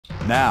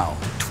Now,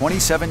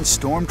 27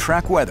 storm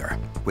track weather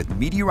with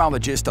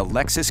meteorologist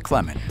Alexis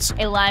Clemens.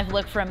 A live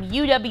look from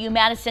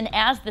UW-Madison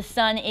as the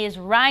sun is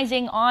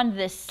rising on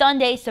this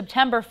Sunday,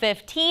 September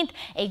 15th.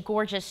 A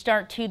gorgeous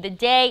start to the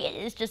day.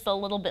 It is just a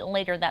little bit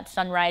later, that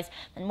sunrise,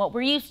 than what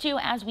we're used to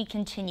as we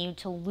continue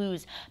to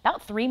lose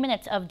about 3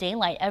 minutes of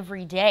daylight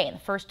every day. And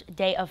the first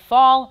day of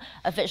fall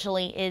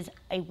officially is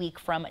a week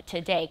from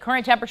today.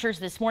 Current temperatures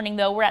this morning,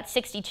 though, we're at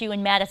 62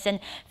 in Madison,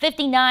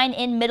 59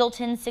 in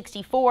Middleton,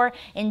 64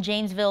 in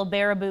Janesville,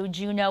 Baraboo,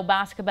 Juneau,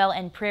 Boscobel,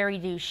 and Prairie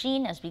du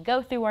Chien. As we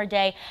go through our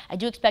day, I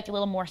do expect a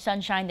little more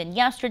sunshine than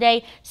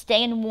yesterday,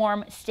 staying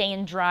warm,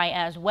 staying dry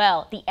as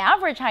well. The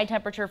average high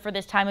temperature for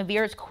this time of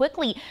year is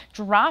quickly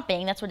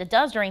dropping. That's what it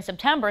does during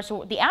September.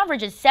 So the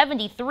average is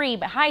 73,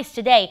 but highs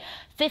today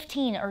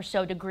 15 or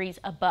so degrees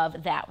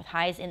above that, with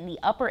highs in the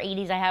upper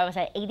 80s. I have us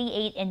at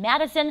 88 in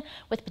Madison,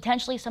 with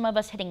potentially some of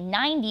us hitting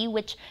 90,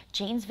 which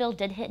Janesville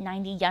did hit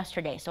 90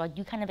 yesterday. So I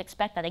do kind of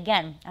expect that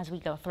again as we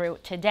go through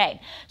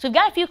today. So we've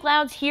got a few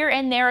clouds here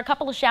and there, a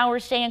couple of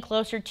showers staying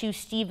closer to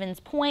Stevens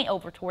Point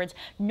over towards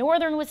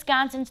northern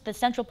Wisconsin, to the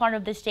central part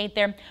of the state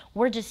there.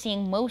 We're just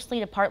seeing mostly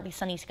to partly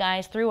sunny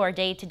skies through our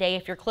day today.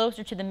 If you're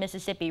closer to the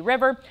Mississippi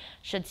River,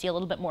 should see a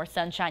little bit more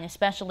sunshine,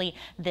 especially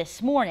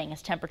this morning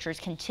as temperatures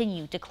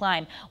continue to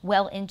climb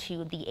well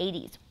into the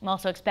 80s. I'm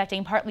also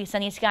expecting partly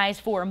sunny skies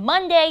for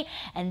Monday,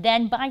 and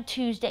then by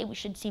Tuesday we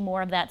should see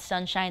more of that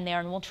sunshine there,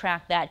 and we'll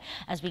track that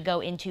as we go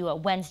into a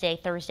Wednesday,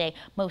 Thursday,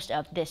 most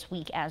of this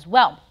week as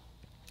well.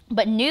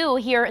 But new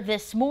here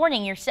this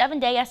morning, your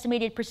 7-day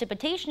estimated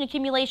precipitation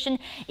accumulation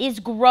is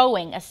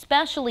growing,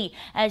 especially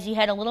as you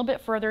head a little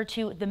bit further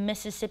to the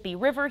Mississippi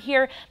River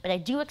here. But I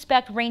do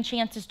expect rain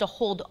chances to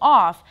hold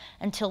off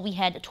until we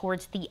head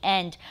towards the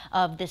end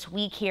of this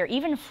week here.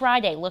 Even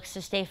Friday looks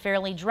to stay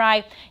fairly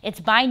dry. It's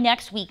by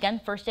next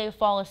weekend. First day of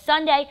fall is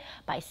Sunday.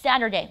 By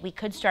Saturday, we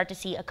could start to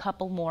see a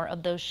couple more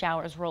of those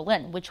showers roll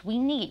in, which we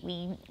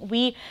need.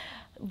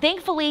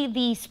 Thankfully,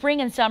 the spring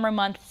and summer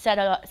months set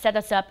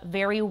us up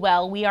very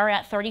well. We are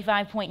at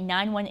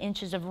 35.91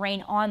 inches of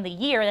rain on the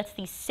year. That's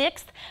the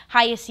 6th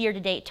highest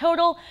year-to-date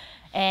total.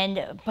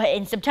 But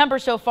in September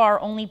so far,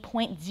 only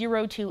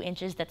 0.02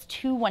 inches. That's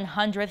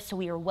 2/100ths. So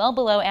we are well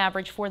below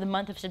average for the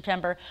month of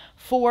September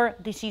for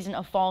the season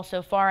of fall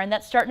so far. And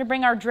that's starting to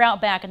bring our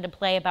drought back into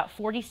play. About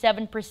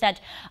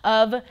 47%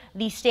 of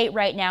the state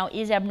right now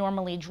is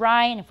abnormally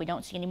dry. And if we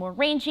don't see any more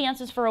rain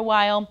chances for a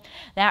while,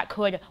 that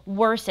could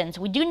worsen. So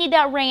we do need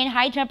that rain.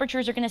 High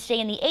temperatures are going to stay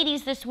in the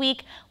 80s this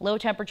week. Low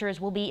temperatures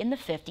will be in the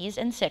 50s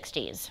and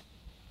 60s.